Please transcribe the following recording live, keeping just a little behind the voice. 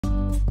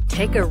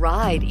Take a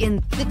ride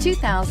in the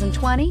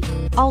 2020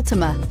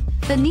 Altima.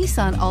 The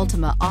Nissan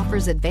Altima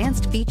offers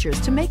advanced features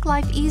to make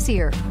life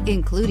easier,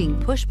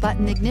 including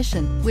push-button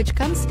ignition, which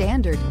comes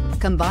standard.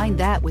 Combine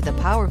that with a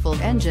powerful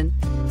engine,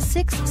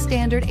 6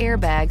 standard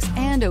airbags,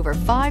 and over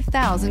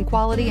 5,000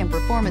 quality and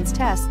performance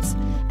tests,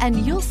 and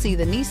you'll see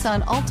the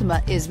Nissan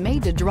Altima is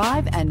made to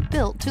drive and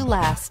built to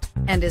last,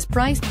 and is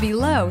priced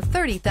below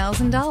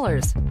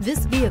 $30,000.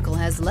 This vehicle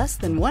has less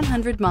than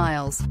 100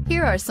 miles.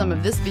 Here are some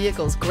of this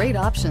vehicle's great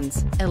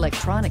options: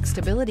 electronic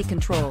stability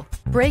control,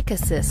 brake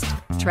assist,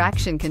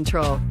 traction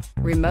control,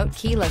 remote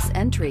keyless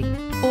entry,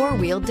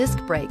 4-wheel disc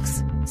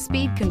brakes,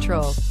 speed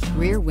control,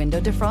 rear window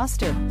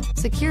defroster,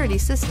 security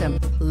system,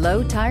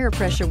 low tire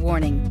pressure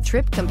warning,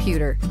 trip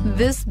computer.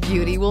 This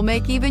beauty will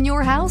make even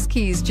your house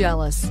keys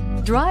jealous.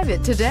 Drive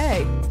it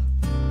today.